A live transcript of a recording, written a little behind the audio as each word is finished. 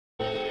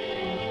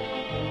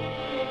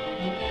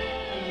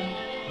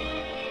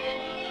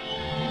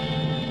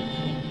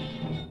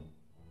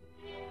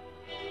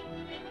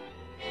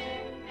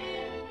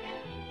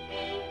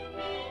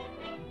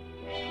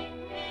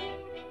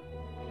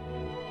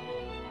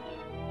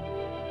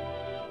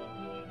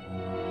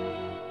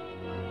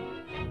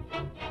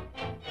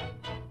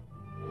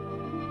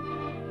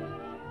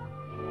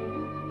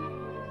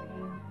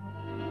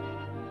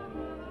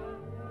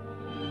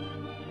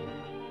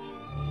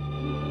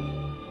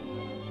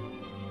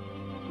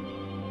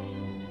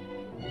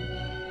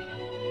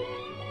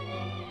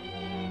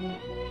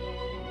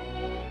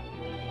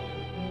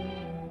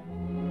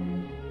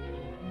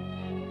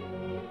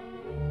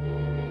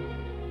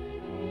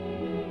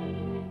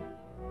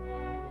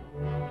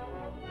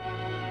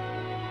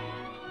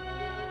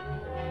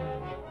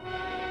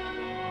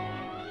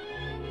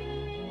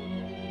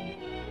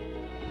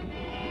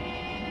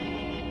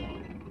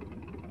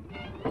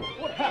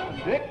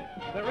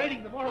They're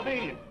raiding the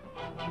Moravian.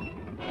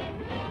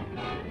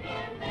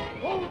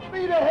 Full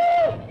speed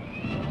ahead!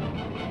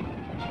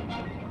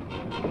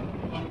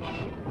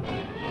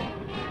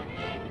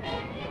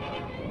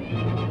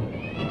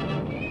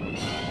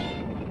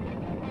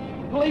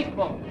 Police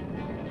boat.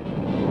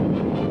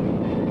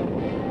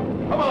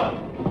 Come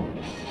on.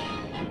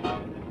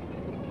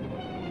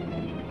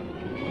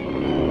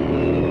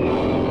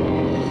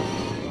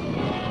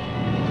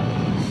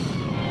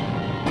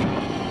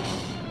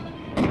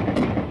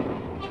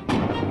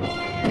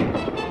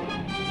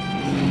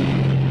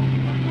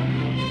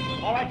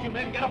 All right, you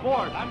men, get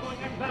aboard. I'm going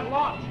after that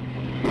launch.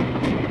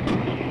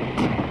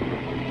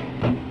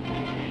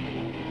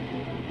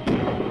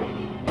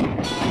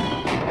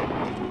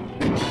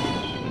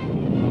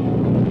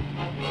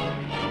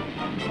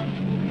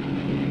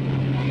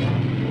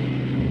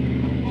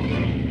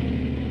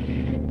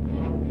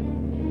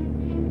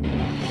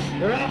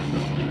 They're up.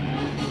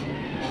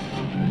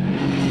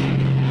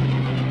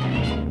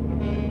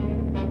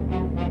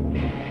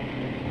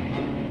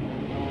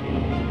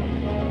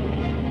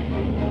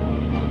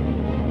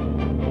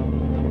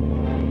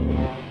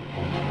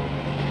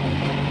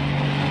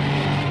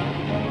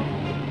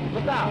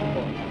 Look out,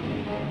 boy.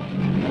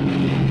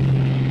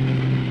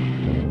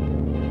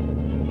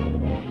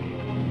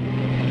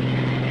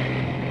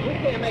 We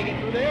can't make it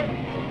through there.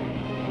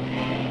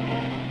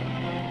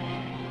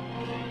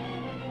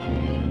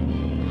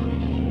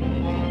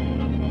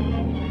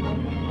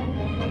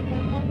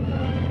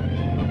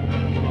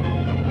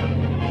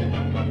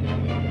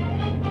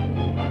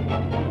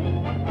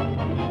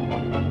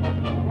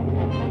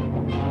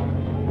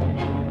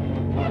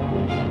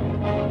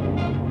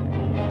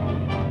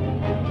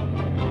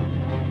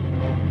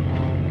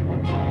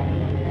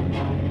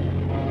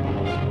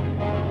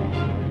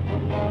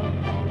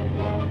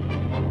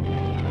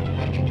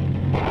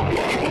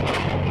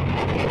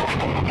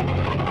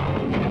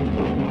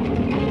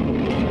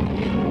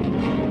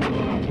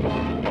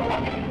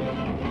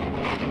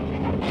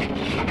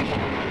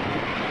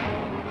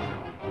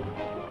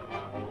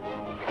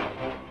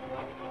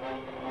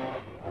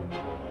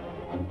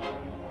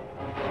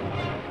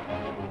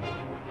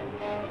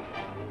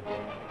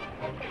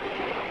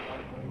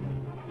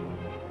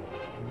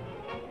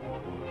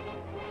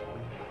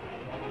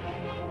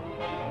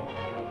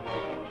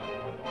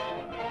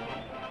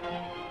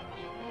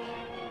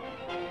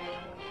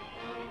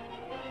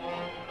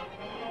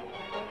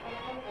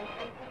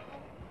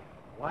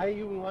 Why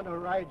you want to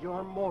ride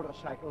your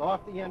motorcycle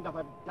off the end of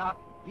a dock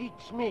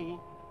beats me.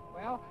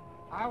 Well,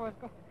 I was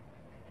going...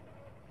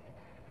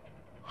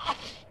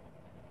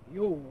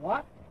 You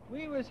what?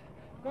 We was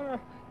gonna...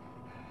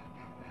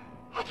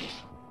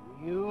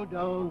 You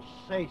don't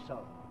say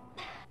so.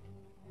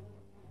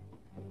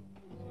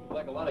 Seems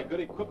like a lot of good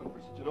equipment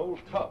for such an old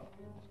tub.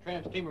 This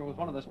tramp steamer was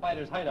one of the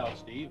Spider's hideouts,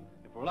 Steve.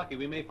 If we're lucky,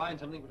 we may find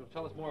something which will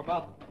tell us more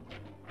about them.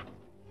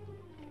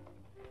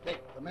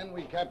 Dick, the men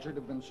we captured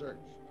have been searched.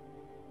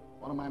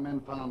 One of my men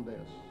found this.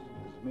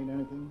 Does it mean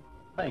anything?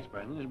 Thanks,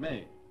 Brandon. It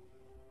may.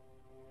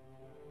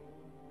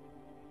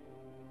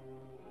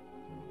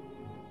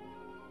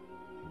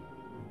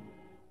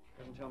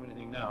 Doesn't tell me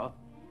anything now.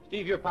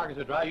 Steve, your pockets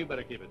are dry. You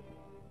better keep it.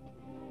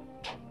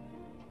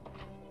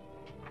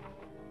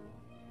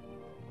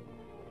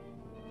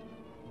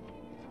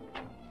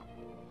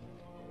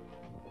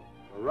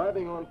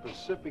 Arriving on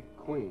Pacific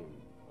Queen,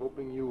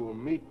 hoping you will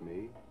meet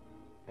me,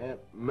 Aunt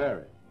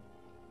Mary.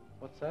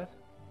 What's that?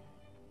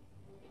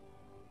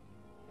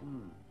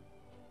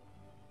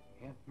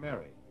 Aunt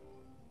Mary.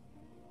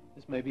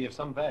 This may be of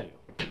some value.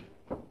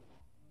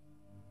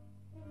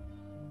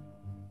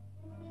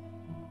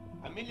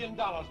 $1 million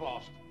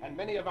lost, and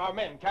many of our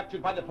men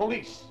captured by the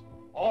police.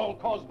 All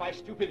caused by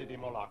stupidity,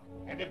 Moloch.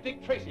 And if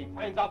Dick Tracy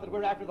finds out that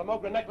we're after the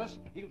Mogra necklace,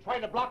 he'll try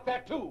to block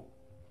that too.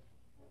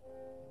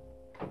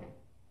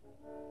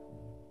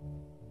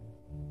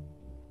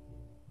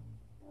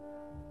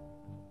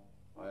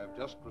 I have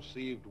just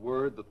received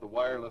word that the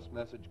wireless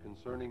message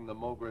concerning the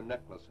Mogra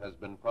necklace has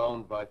been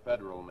found by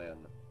federal men.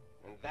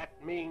 And that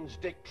means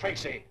Dick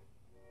Tracy.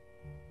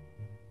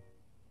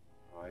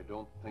 I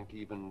don't think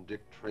even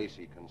Dick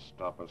Tracy can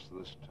stop us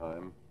this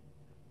time.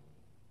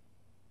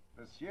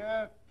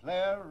 Monsieur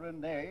Claire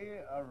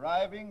Rene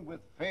arriving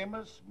with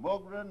famous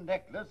Mogra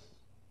necklace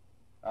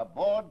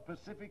aboard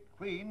Pacific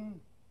Queen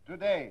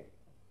today.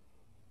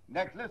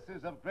 Necklace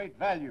is of great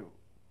value.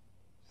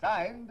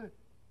 Signed,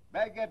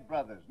 Baguette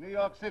Brothers, New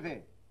York City.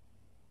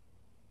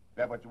 Is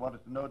that what you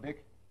wanted to know,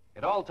 Dick?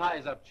 It all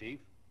ties up, Chief.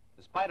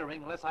 The Spider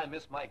Ring, unless I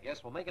miss my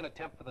guess, will make an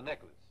attempt for the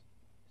necklace.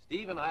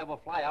 Steve and I will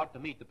fly out to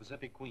meet the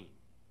Pacific Queen.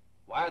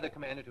 Wire the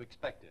commander to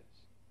expect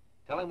us.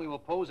 Tell him we will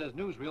pose as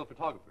newsreel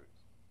photographers.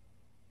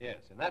 Yes,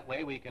 in that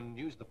way we can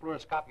use the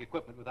fluoroscopic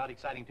equipment without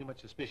exciting too much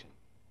suspicion.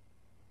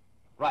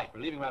 Right, we're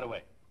leaving right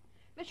away.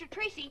 Mr.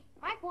 Tracy,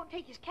 Mike won't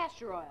take his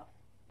castor oil.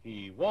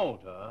 He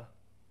won't, huh?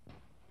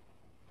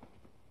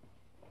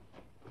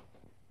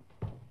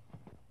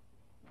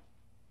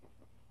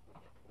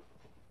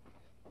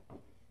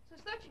 So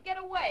let you get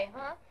away,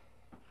 huh?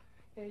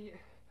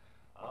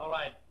 All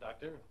right,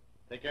 Doctor.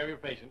 Take care of your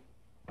patient.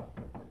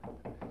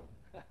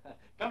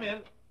 come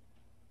in.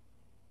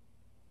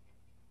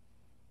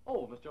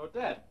 Oh, Mr.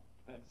 Odette.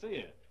 Glad to see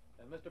you.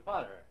 And Mr.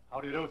 Potter.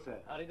 How do you do, sir?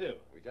 How do you do?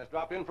 We just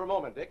dropped in for a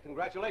moment, Dick.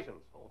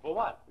 Congratulations. Oh, for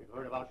what? We've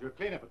heard about your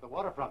cleanup at the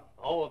waterfront.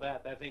 Oh,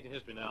 that's ancient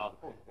history now.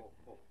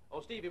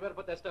 Oh, Steve, you better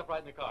put that stuff right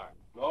in the car.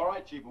 All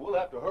right, Chief, but we'll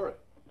have to hurry.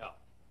 Yeah.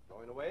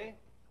 Going away?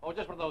 Oh,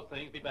 just one of those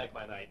things. Be back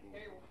by night.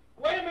 Hey,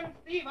 wait a minute,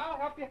 Steve. I'll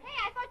help you. Hey,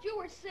 I thought you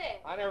were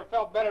sick. I never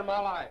felt better in my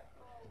life.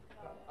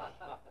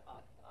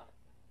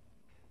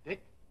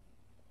 Dick,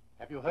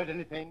 have you heard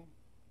anything?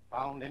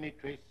 Found any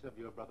trace of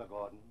your brother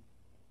Gordon?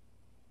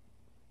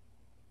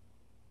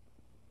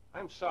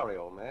 I'm sorry,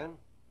 old man.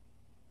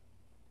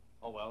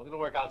 Oh, well, it'll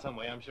work out some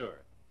way, I'm sure.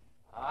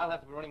 I'll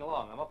have to be running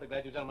along. I'm awfully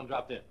glad you gentlemen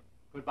dropped in.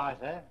 Goodbye,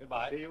 sir.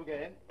 Goodbye. See you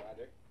again. Bye,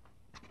 Dick.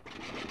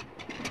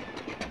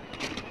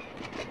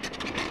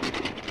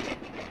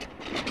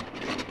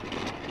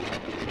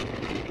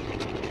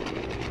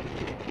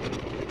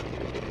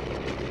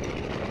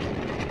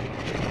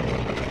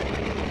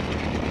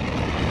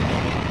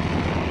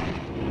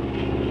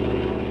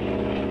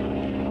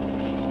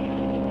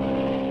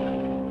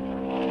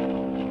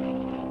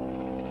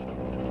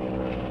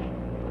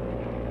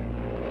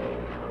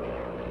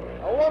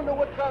 I wonder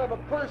what kind of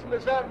a person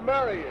is that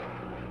marrying?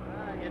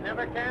 You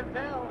never can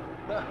tell.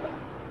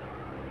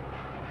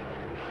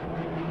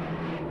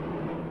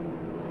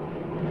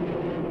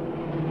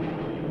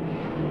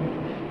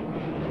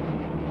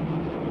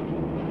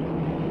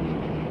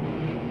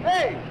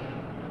 Hey!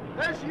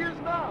 There she is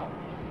now.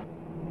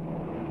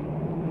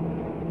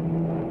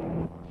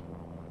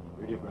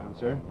 Radiogram,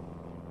 sir.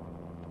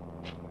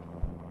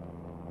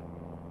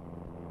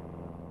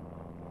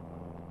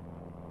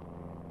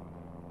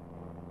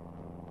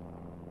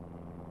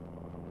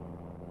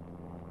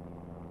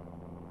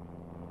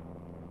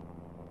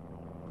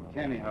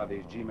 Canny how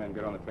these G-men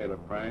get on the trail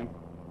of crime.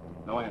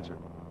 No answer.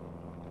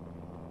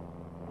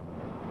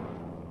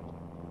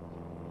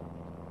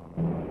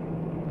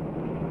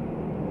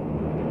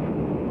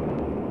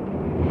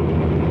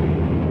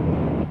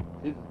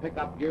 These are the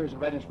pickup gears in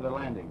readiness for the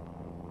landing.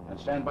 And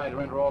stand by to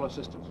render all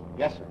assistance.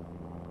 Yes, sir.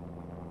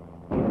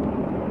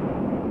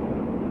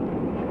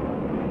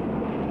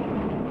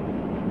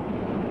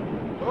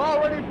 We're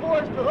already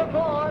forced to hook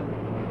on.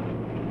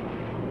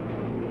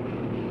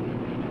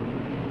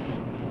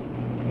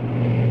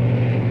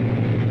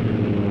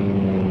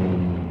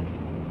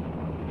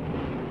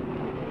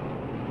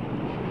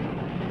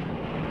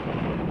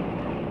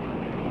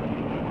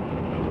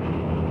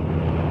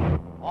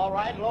 All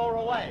right, lower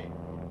away.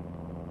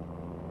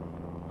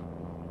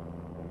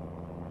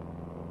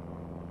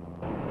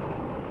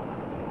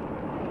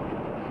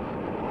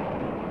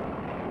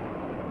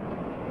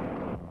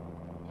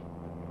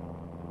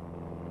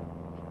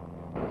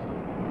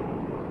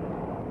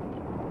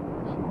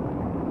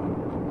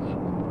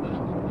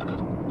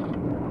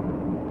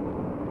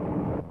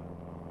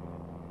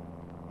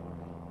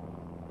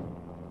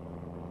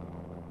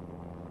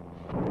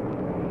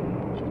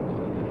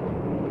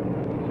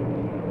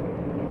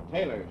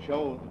 Taylor,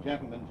 show the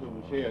gentleman to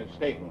Monsieur's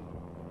stateroom.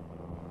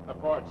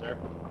 Up forward, sir.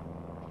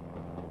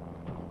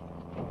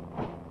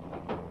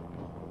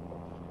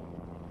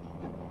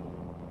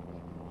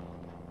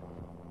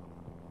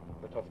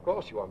 But of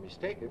course you are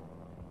mistaken.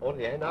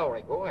 Only an hour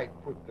ago I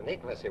put the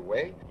necklace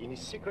away in his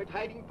secret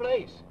hiding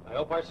place. I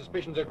hope our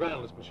suspicions are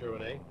groundless, Monsieur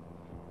Rene.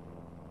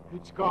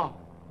 It's gone.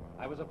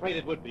 I was afraid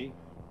it would be.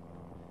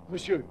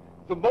 Monsieur,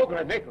 the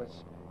Mogre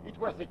necklace. It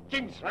was the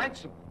king's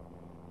ransom.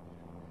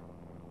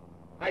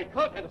 I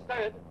can't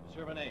understand.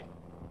 Monsieur Rene,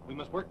 we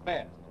must work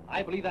fast.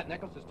 I believe that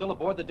necklace is still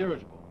aboard the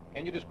dirigible.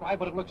 Can you describe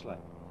what it looks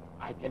like?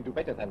 I can do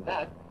better than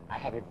that. I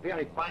have a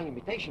very fine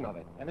imitation of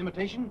it. An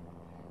imitation?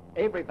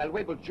 Every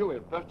valuable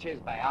jewel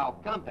purchased by our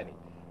company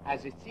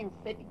has a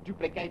synthetic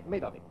duplicate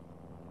made of it.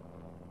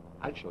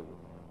 I'll show you.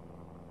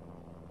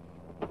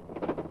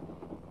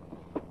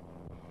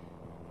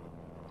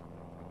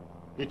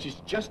 It is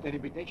just an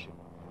imitation,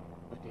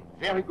 but a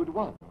very good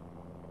one.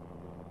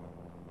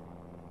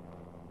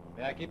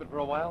 May I keep it for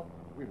a while?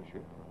 Oui,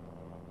 monsieur.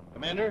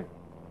 Commander,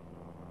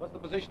 what's the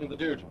position of the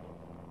dirigible?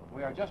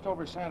 We are just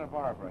over Santa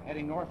Barbara,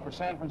 heading north for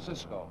San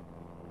Francisco.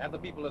 Have the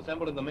people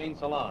assembled in the main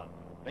salon.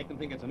 Make them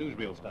think it's a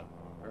newsreel stunt.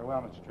 Very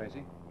well, Mr.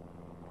 Tracy.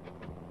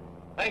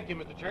 Thank you,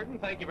 Mr. Churton.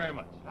 Thank you very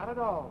much. Not at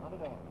all, not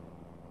at all.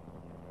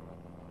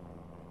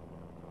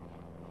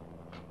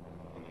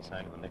 Any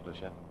sign of the necklace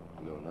yet?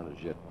 No, not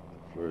as yet.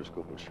 The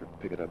fluoroscope will sure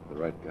pick it up if the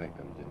right guy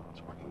comes in.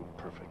 It's working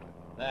perfectly.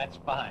 That's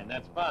fine,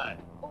 that's fine.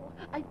 Oh,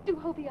 I do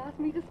hope he asked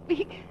me to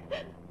speak.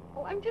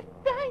 Oh, I'm just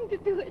dying to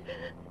do it.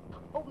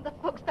 Oh, the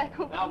folks back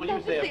home. Now, will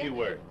you say a few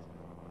words?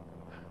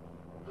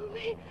 Oh,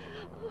 me?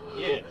 Oh.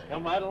 Yes,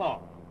 come right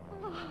along.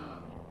 Oh.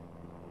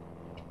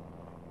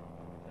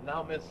 And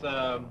now, Miss,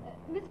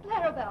 Miss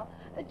Clarabelle.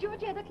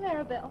 Georgetta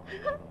Clarabelle.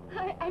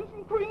 I'm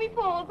from Creamy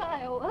Falls,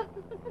 Iowa.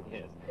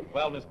 Yes.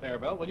 Well, Miss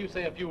Clarabelle, will you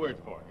say a few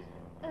words for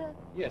us?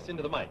 Yes,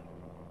 into the mic.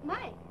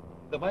 Mike?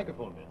 The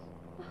microphone, miss.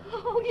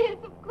 Oh, yes,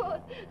 of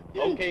course.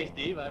 Okay,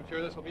 Steve. I'm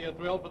sure this will be a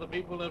thrill for the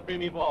people of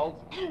Creamy Falls.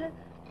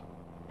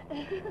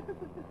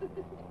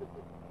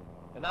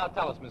 And now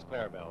tell us, Miss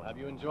Clarabelle, have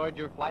you enjoyed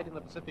your flight in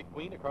the Pacific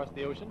Queen across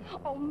the ocean?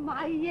 Oh,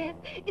 my, yes.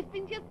 It's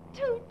been just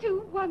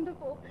too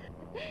wonderful.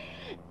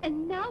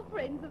 And now,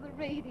 friends of the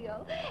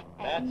radio.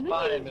 That's and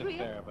fine, Miss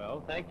Israel-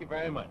 Clarabelle. Thank you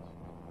very much.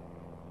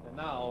 And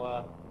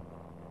now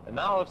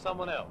if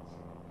someone else.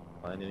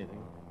 Find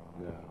anything?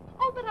 Yeah.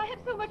 Oh, but I have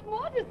so much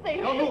more to say.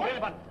 Don't move,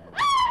 anybody.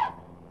 Ah!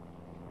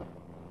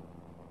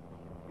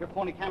 Your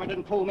phony camera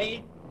didn't fool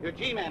me. You're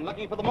G-Man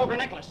looking for the Mogra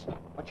necklace.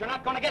 But you're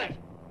not going to get it.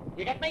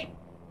 You get me?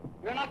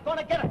 You're not going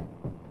to get it.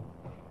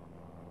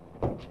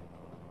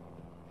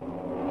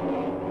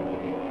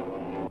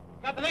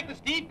 Got the necklace,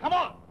 Steve. Come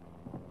on.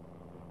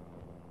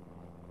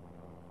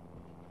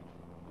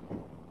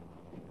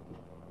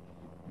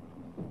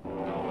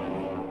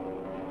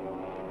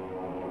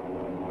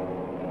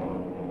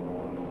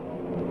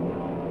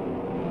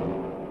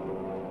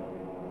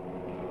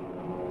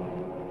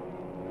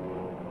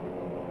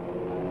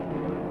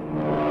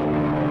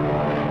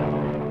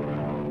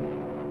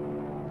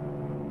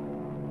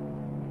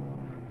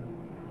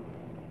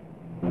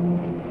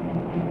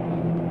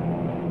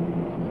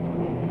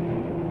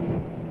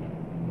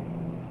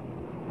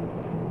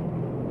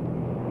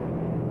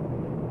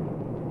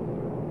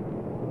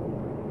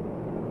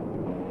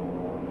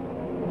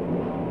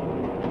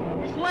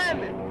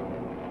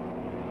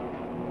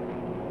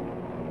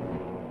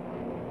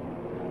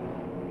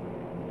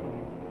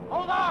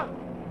 Hold on!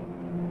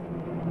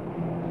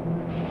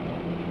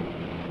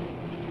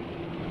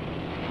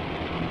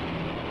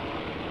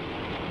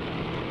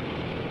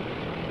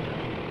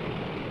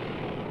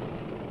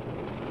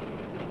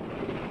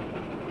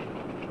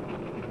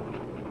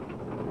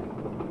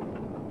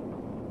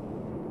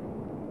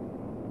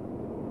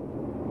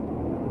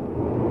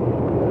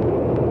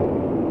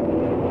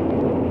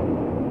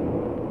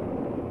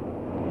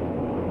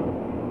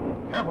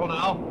 Careful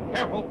now.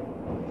 Careful.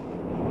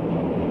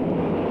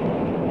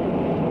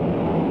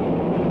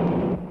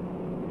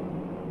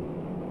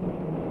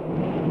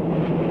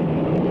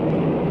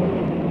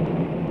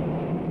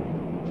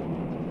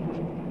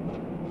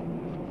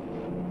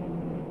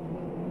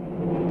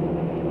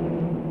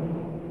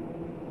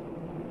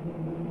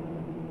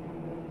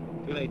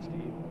 Too late,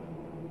 Steve.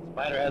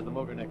 Spider has the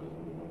Mogra necklace.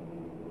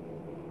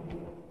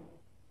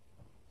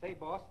 Say,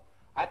 boss,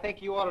 I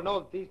think you ought to know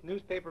that these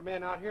newspaper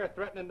men out here are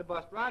threatening to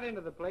bust right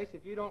into the place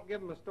if you don't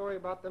give them a story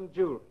about them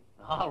jewelry.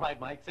 All right,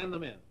 Mike, send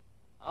them in.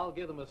 I'll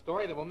give them a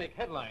story that will make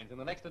headlines in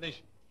the next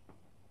edition.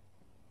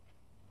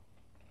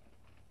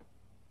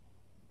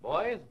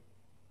 Boys,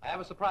 I have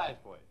a surprise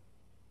for you.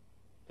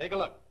 Take a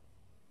look.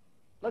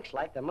 Looks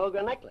like the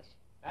Mogra necklace.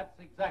 That's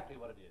exactly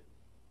what it is.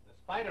 The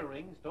spider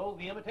ring stole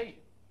the imitation.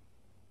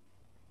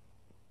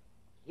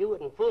 You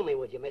wouldn't fool me,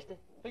 would you, mister?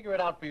 Figure it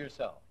out for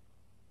yourself.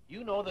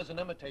 You know there's an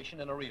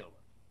imitation and a real one.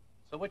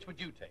 So which would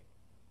you take?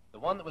 The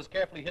one that was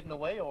carefully hidden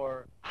away,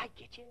 or... I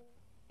get you.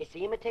 It's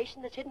the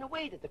imitation that's hidden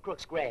away that the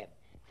crooks grabbed,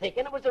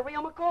 thinking it was the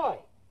real McCoy.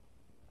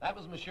 That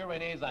was Monsieur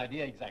Rene's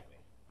idea exactly.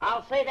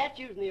 I'll say that's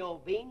using the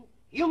old bean.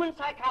 Human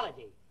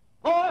psychology.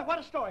 Boy, what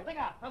a story. Look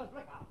out, fellas,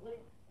 look out, will you?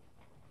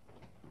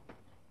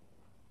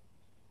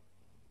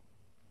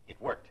 It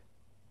worked.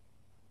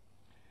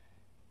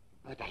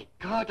 But I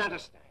can't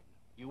understand.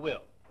 You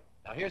will.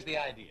 Now, here's the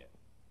idea.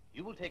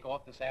 You will take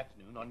off this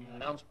afternoon on your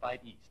announced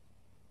flight east.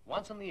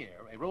 Once in the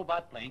air, a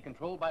robot plane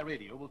controlled by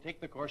radio will take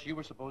the course you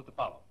were supposed to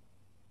follow.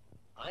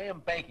 I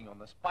am banking on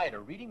the spider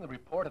reading the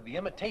report of the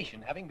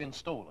imitation having been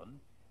stolen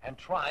and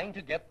trying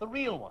to get the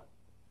real one.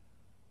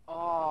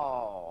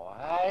 Oh,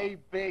 I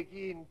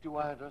begin to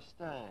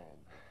understand.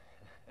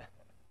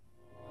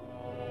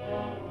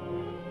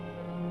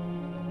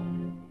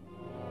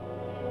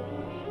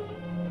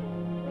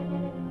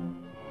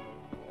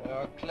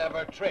 A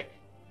clever trick.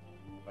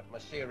 But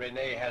Monsieur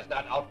Rene has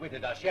not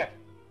outwitted us yet.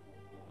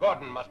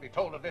 Gordon must be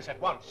told of this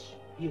at once.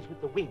 He is with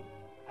the wing.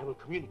 I will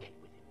communicate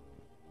with him.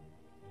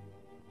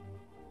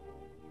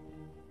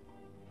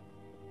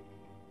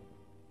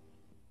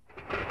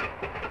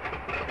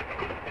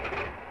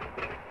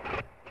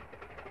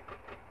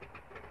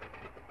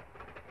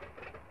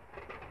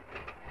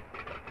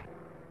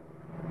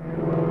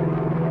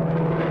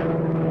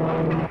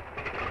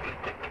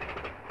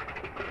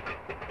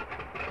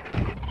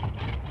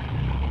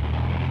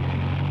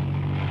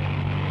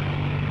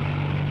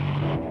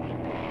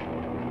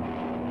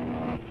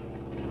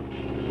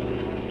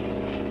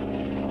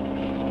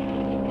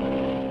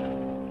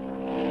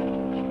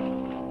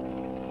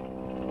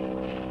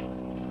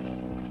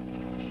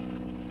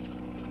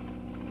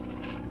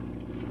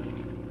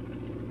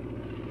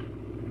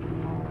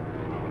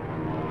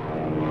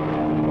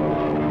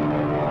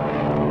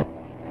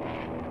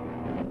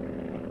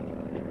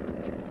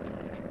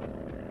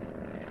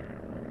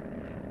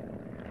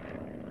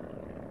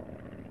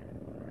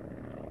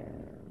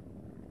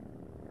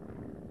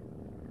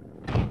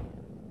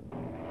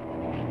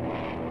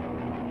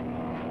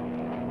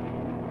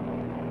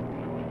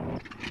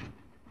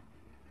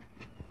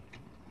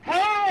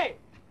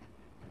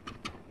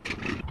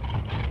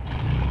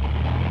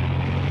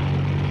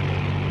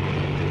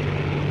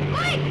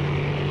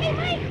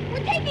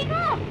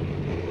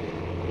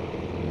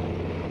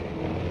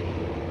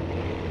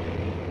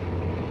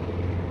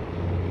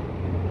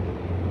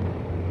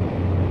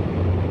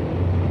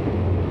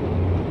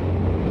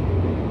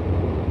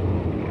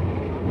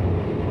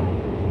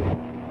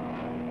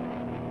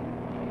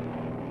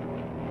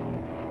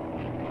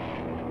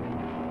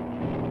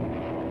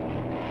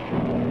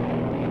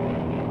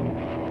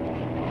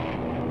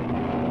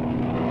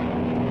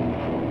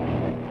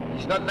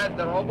 Is not that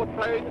the robot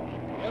plane?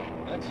 Yep,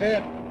 that's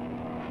it.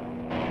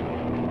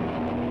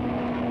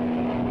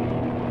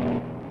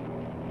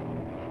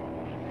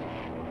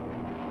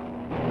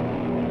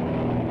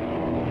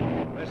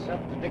 Press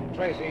up to Dick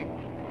Tracy.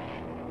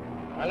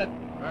 Pilot,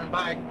 turn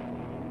back.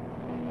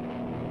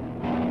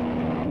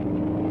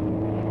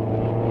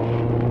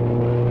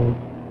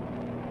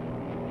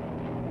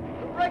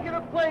 The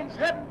regular plane's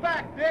heading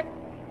back, Dick.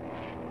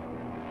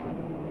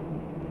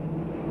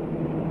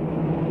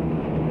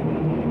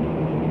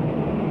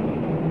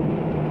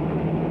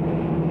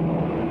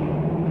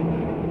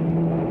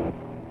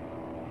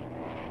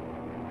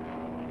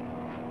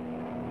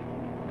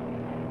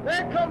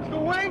 There comes the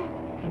wing.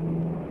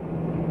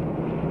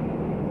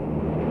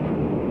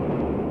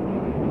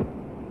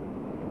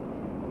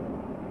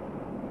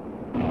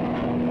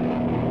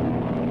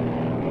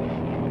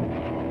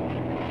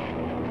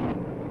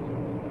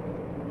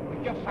 We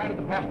just sighted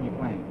the passenger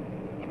plane.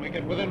 When we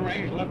get within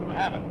range, let them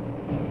have it.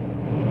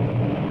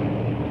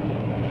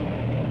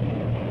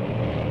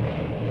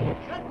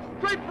 Heading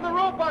straight for the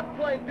robot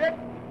plane, Dick.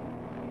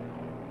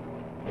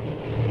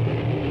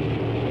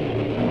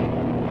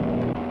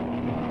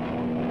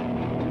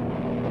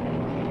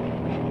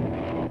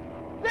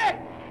 Dick!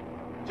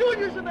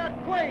 Junior's in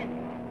that plane.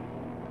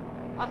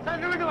 I'll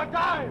send him into a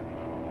dive.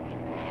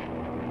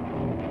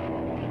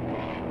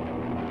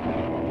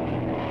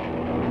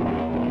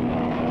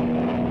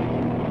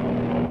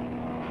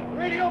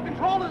 Radio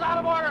control is out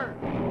of order.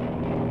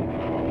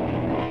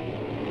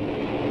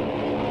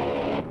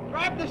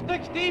 Grab the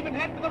stick, Steve, and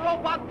head for the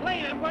robot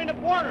plane. I'm going to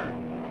board her.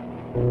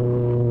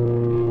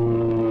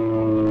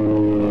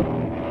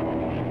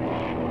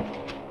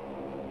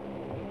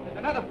 There's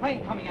another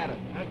plane coming at us,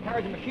 and it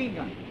carries a machine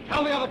gun.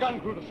 Tell the other gun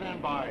crew to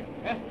stand by.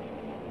 Yes?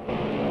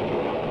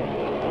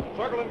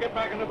 Circle and get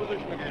back into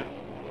position again.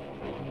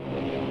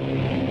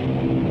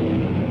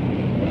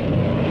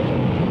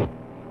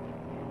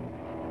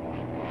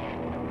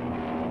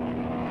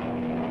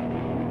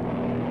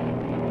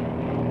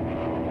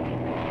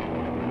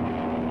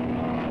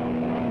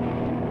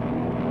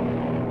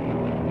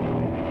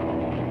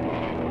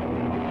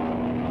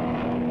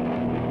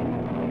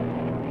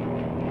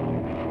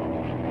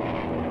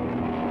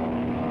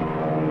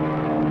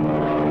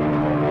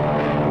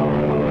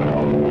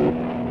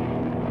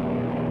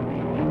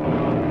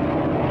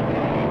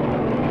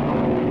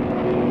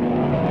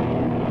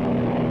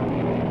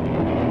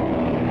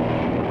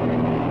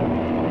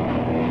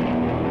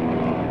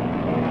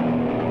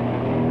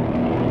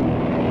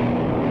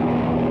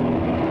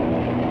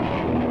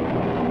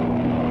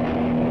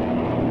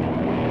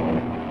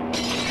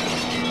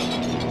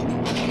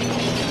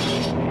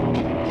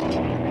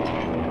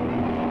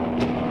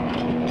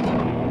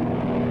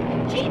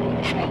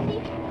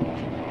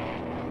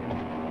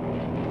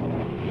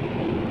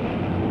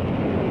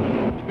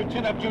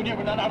 Chin up, Junior.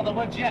 We're not out of the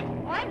woods yet.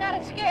 Well, I'm not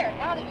as scared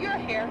now that you're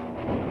here.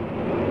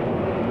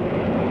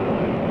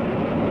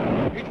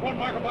 Each one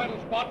mark a vital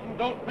spot and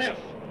don't miss.